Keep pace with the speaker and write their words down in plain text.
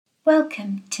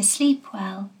Welcome to Sleep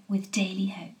Well with Daily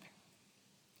Hope.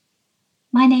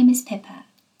 My name is Pippa,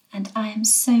 and I am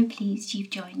so pleased you've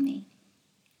joined me.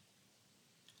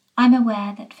 I'm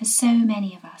aware that for so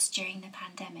many of us during the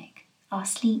pandemic, our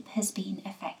sleep has been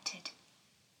affected.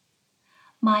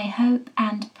 My hope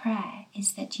and prayer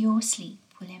is that your sleep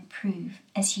will improve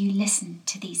as you listen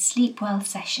to these Sleep Well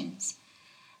sessions,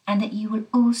 and that you will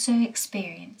also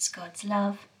experience God's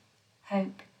love,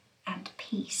 hope, and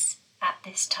peace at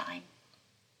this time.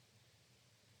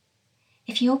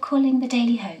 If you're calling the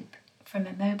Daily Hope from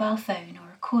a mobile phone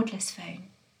or a cordless phone,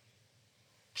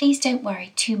 please don't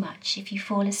worry too much if you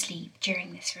fall asleep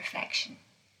during this reflection.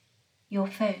 Your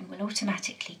phone will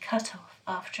automatically cut off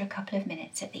after a couple of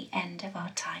minutes at the end of our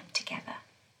time together.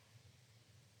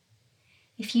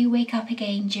 If you wake up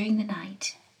again during the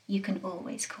night, you can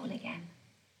always call again.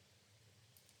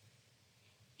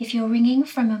 If you're ringing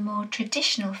from a more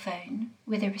traditional phone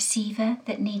with a receiver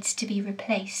that needs to be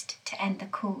replaced to end the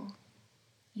call,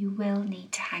 you will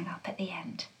need to hang up at the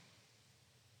end.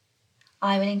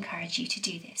 I will encourage you to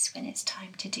do this when it's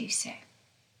time to do so.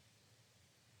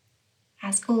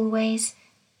 As always,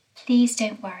 please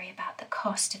don't worry about the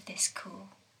cost of this call.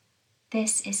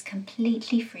 This is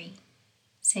completely free,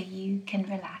 so you can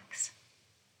relax.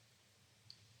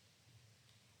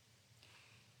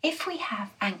 If we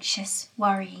have anxious,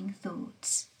 worrying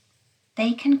thoughts,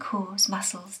 they can cause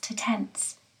muscles to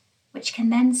tense, which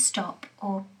can then stop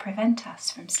or prevent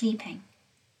us from sleeping.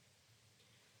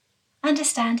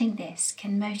 Understanding this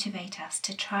can motivate us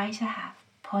to try to have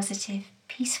positive,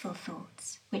 peaceful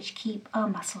thoughts which keep our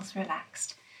muscles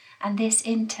relaxed, and this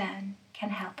in turn can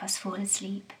help us fall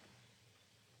asleep.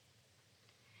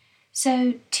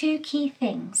 So, two key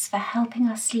things for helping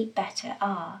us sleep better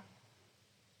are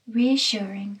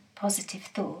reassuring positive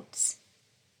thoughts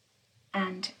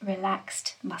and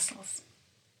relaxed muscles.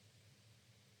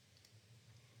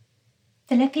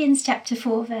 Philippians chapter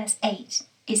 4 verse 8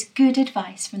 is good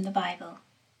advice from the Bible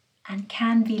and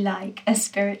can be like a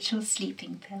spiritual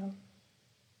sleeping pill.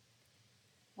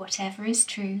 Whatever is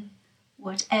true,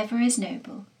 whatever is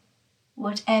noble,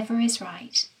 whatever is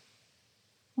right,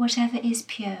 whatever is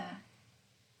pure,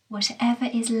 whatever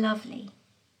is lovely,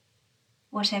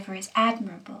 whatever is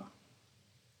admirable,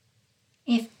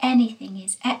 if anything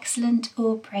is excellent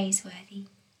or praiseworthy,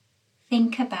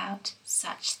 think about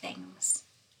such things.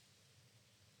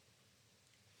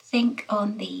 Think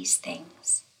on these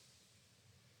things.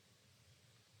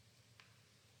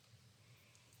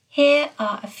 Here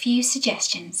are a few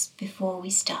suggestions before we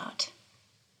start.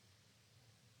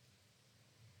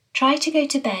 Try to go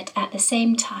to bed at the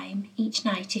same time each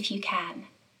night if you can.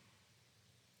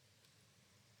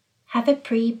 Have a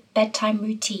pre-bedtime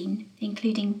routine,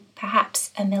 including perhaps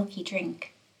a milky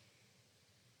drink.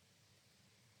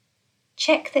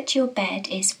 Check that your bed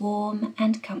is warm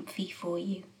and comfy for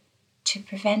you to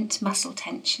prevent muscle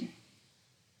tension.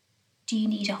 Do you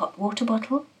need a hot water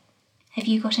bottle? Have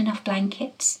you got enough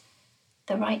blankets?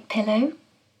 The right pillow?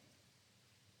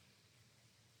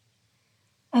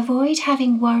 Avoid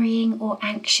having worrying or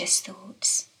anxious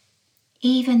thoughts.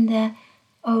 Even the,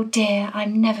 "Oh dear,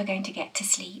 I'm never going to get to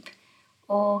sleep,"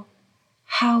 or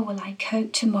 "How will I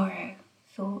cope tomorrow?"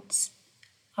 thoughts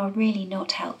are really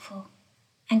not helpful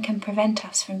and can prevent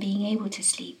us from being able to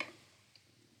sleep.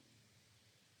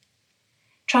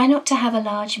 Try not to have a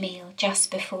large meal just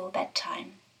before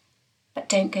bedtime, but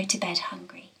don't go to bed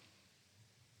hungry.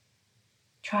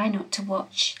 Try not to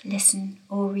watch, listen,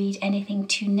 or read anything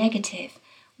too negative,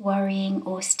 worrying,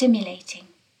 or stimulating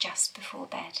just before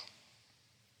bed.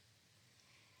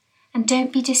 And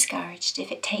don't be discouraged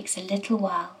if it takes a little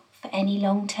while for any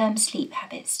long-term sleep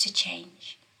habits to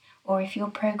change, or if your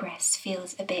progress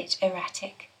feels a bit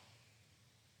erratic.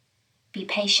 Be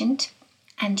patient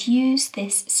and use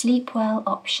this Sleep Well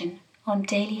option on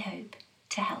Daily Hope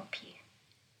to help you.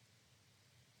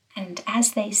 And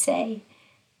as they say,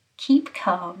 keep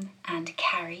calm and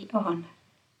carry on.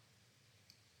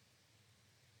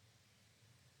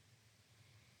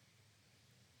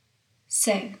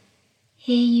 So,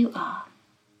 here you are,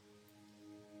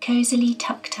 cosily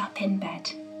tucked up in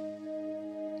bed.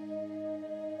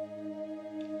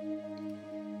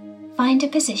 Find a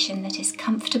position that is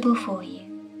comfortable for you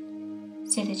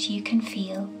so that you can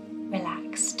feel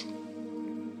relaxed.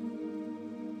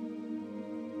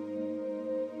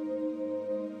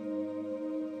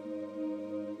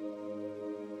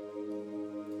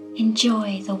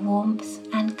 Enjoy the warmth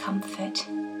and comfort.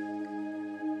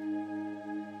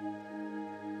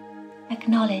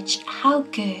 Acknowledge how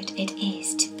good it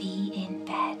is to be in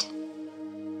bed.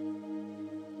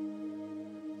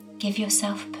 Give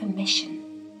yourself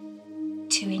permission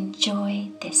to enjoy enjoy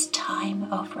this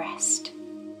time of rest.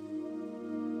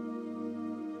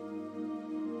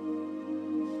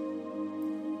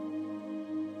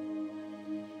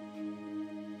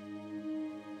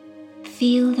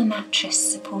 Feel the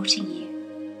mattress supporting you,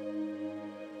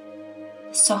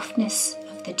 the softness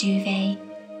of the duvet,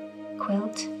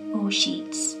 quilt or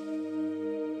sheets,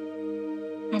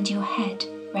 and your head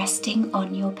resting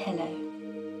on your pillow.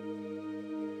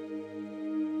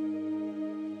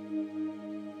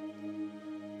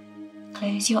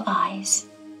 Close your eyes,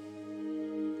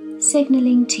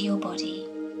 signaling to your body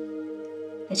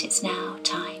that it's now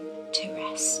time to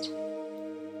rest.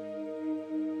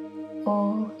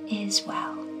 All is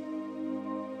well.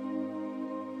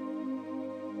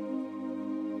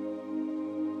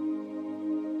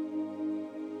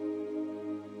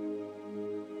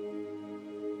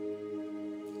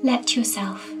 Let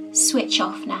yourself switch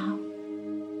off now.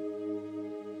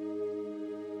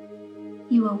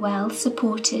 You are well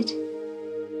supported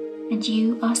and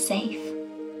you are safe.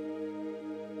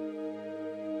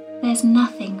 There's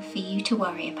nothing for you to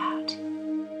worry about.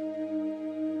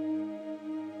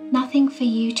 Nothing for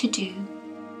you to do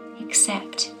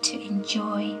except to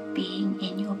enjoy being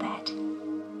in your bed.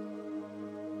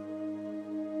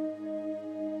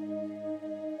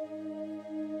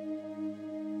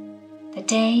 The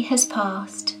day has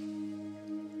passed.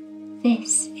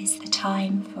 This is the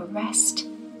time for rest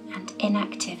and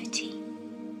inactivity.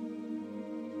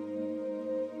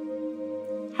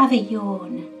 Have a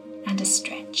yawn and a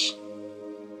stretch.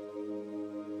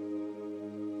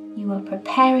 You are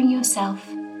preparing yourself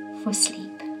for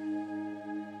sleep.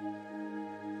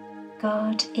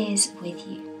 God is with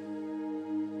you.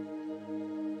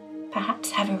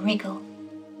 Perhaps have a wriggle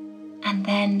and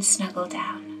then snuggle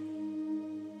down.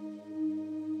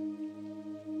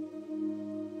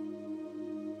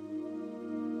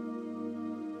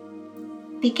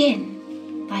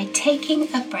 Begin by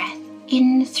taking a breath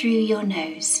in through your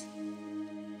nose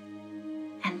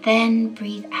and then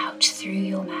breathe out through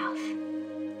your mouth.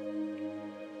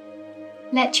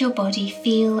 Let your body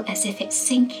feel as if it's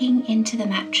sinking into the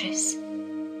mattress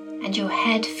and your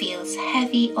head feels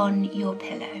heavy on your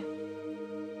pillow.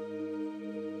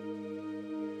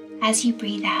 As you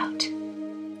breathe out,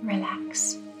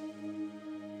 relax.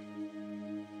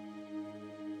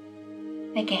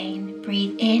 Again,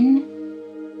 breathe in,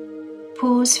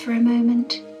 pause for a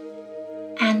moment,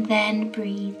 and then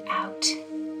breathe out.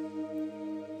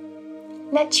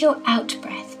 Let your out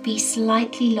breath be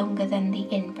slightly longer than the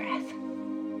in breath.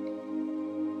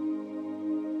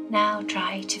 Now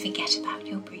try to forget about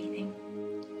your breathing.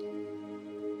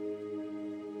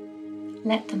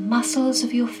 Let the muscles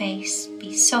of your face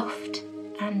be soft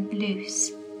and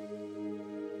loose,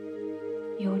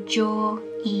 your jaw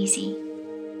easy.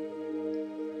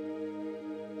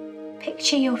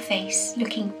 Picture your face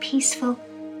looking peaceful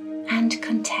and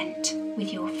content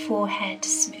with your forehead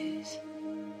smooth.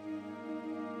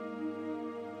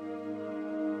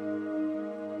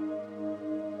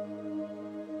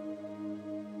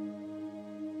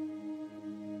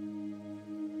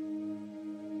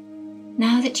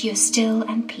 Now that you're still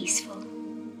and peaceful,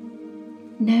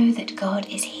 know that God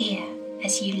is here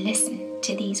as you listen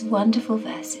to these wonderful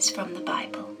verses from the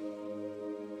Bible.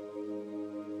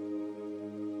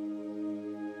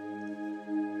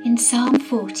 In Psalm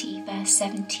 40, verse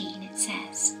 17, it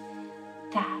says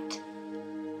that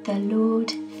the Lord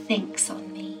thinks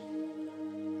on me,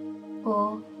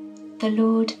 or the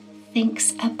Lord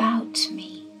thinks about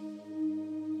me.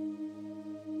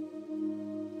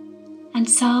 And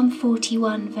Psalm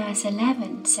 41 verse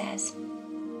 11 says,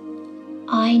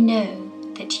 I know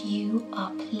that you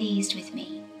are pleased with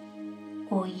me,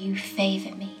 or you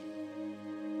favour me.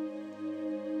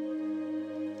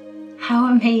 How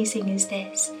amazing is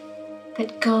this,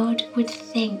 that God would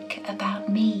think about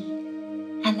me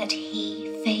and that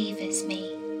He favours me.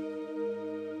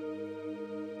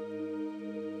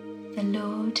 The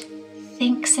Lord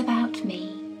thinks about me,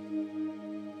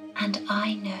 and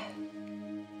I know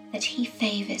that He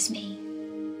favours me.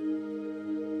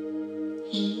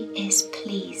 He is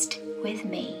pleased with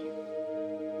me.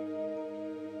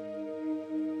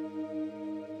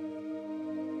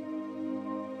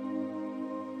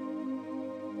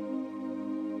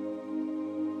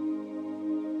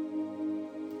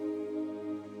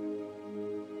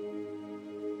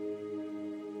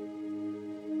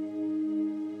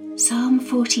 Psalm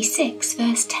 46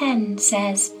 verse 10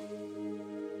 says,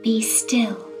 Be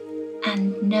still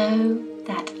and know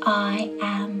that I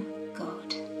am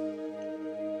God.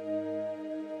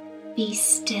 Be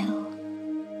still.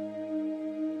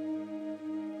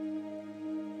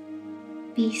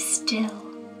 Be still.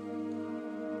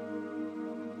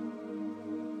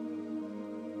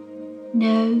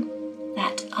 Know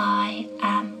that I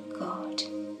am God.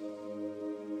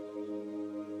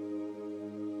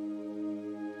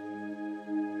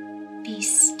 Be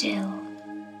still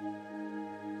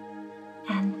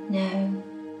and know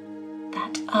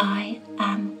that I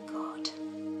am God.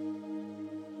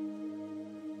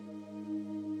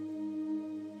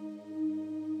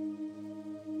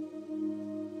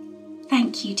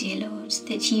 Thank you, dear Lord,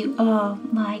 that you are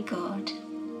my God.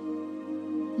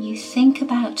 You think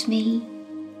about me,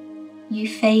 you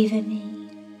favour me.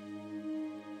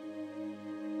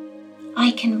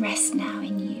 I can rest now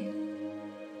in you.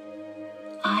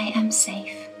 I am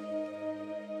safe.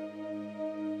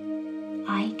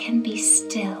 I can be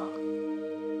still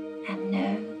and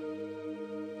know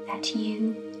that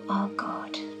you are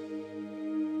God.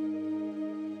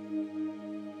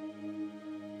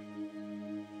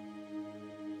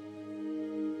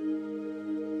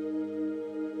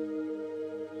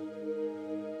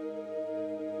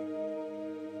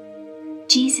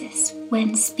 Jesus,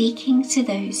 when speaking to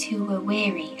those who were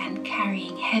weary and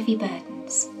carrying heavy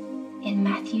burdens, in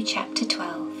Matthew chapter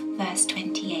 12, verse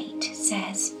 28,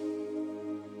 says,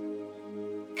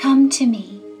 "Come to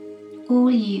me, all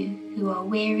you who are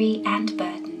weary and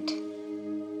burdened,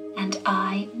 and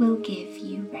I will give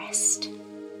you rest."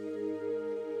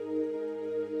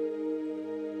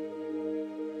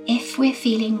 If we're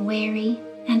feeling weary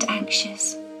and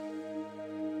anxious,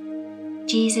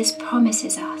 Jesus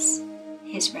promises us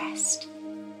His rest,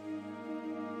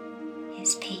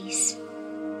 His peace,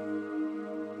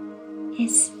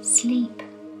 His sleep.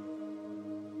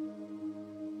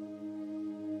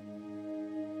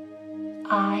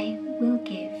 I will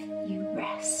give you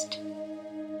rest.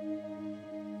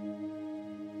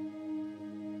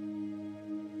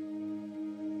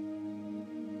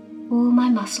 All my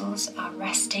muscles are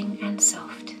resting and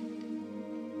soft.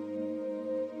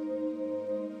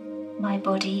 My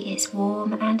body is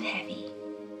warm and heavy.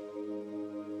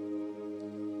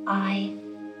 I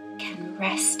can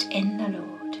rest in the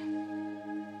Lord.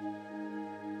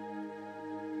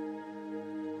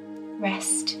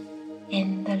 Rest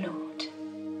in the Lord.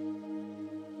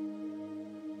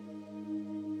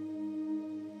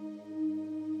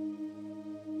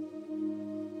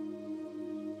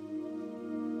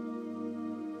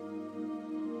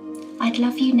 I'd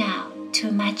love you now to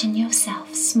imagine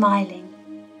yourself smiling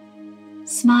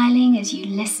as you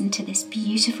listen to this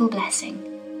beautiful blessing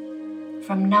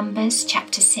from Numbers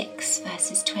chapter 6,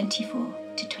 verses 24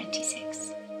 to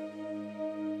 26.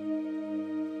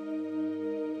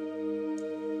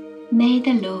 May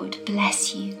the Lord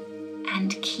bless you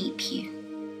and keep you.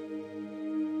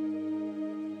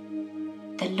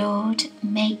 The Lord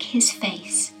make His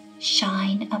face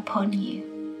shine upon you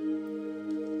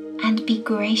and be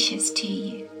gracious to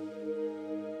you.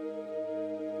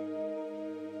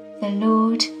 The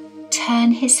Lord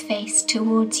turn His face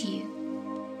towards you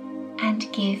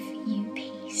and give you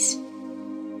peace.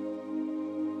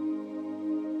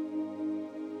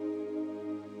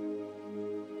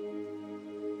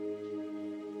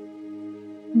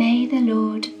 May the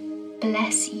Lord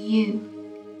bless you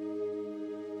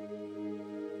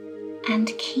and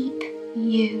keep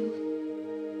you.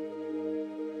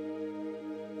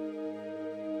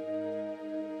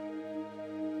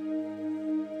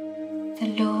 The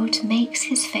Lord makes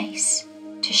His face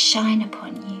to shine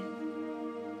upon you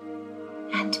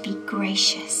and be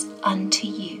gracious unto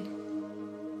you.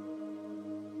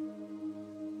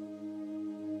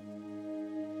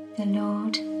 The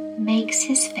Lord makes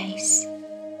His face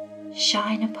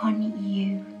shine upon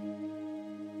you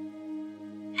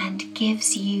and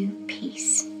gives you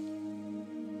peace.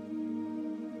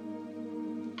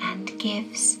 And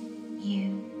gives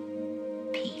you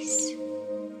peace.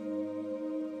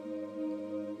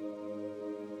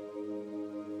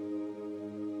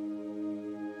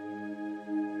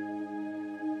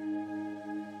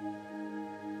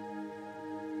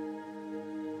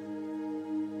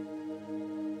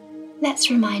 Let's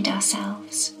remind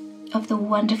ourselves of the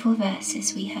wonderful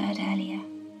verses we heard earlier.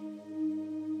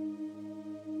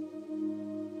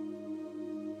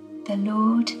 The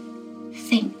Lord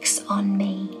thinks on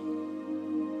me.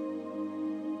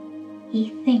 He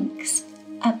thinks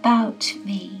about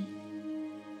me.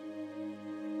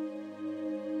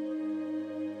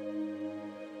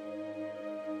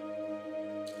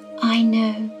 I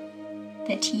know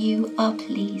that you are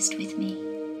pleased with me.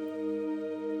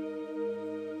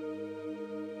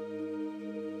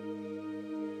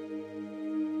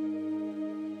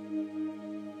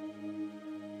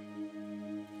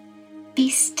 Be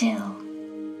still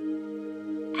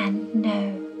and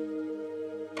know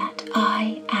that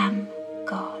I am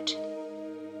God.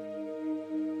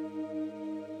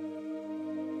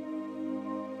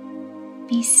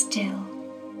 Be still.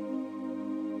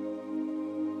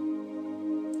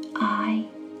 I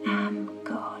am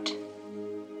God.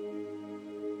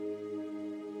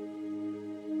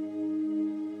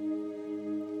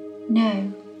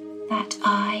 Know that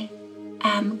I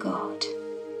am God.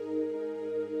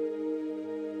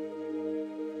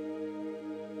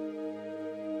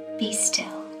 Be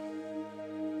still.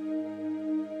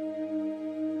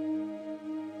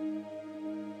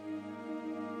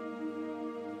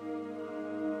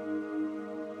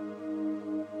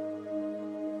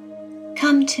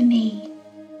 Come to me,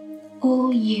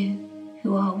 all you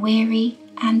who are weary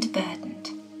and burdened,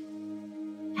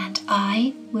 and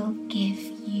I will give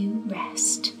you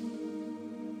rest.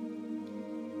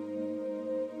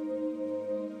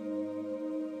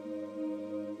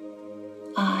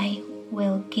 I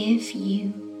will give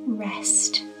you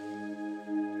rest.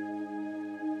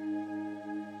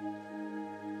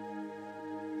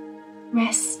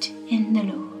 Rest in the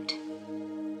Lord.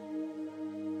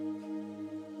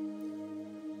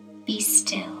 Be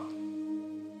still.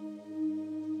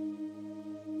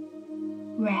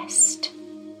 Rest.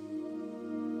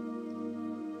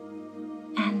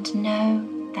 And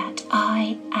know that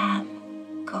I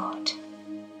am God.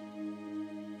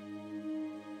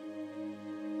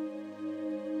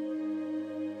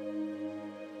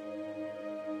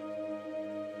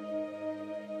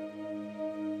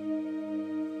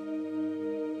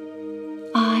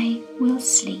 I will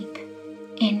sleep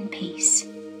in peace.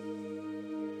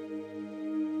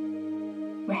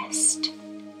 Rest.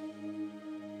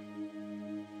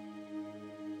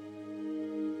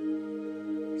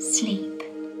 Sleep.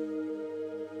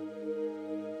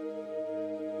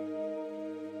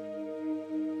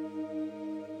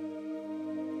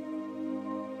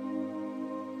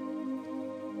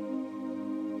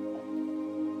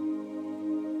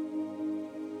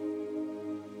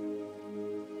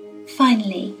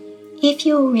 Finally, if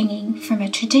you're ringing from a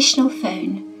traditional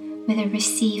phone with a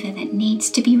receiver that needs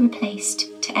to be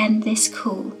replaced to end this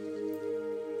call,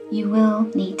 you will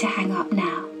need to hang up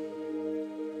now.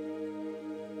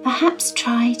 Perhaps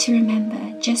try to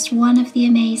remember just one of the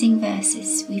amazing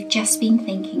verses we've just been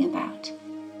thinking about,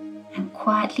 and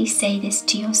quietly say this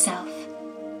to yourself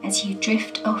as you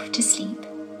drift off to sleep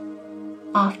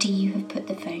after you have put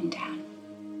the phone down.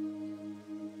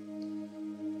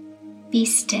 Be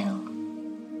still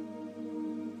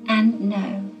and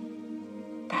know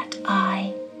that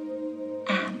I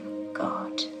am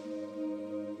God.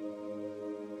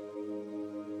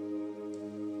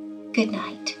 Good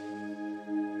night.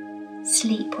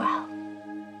 Sleep well.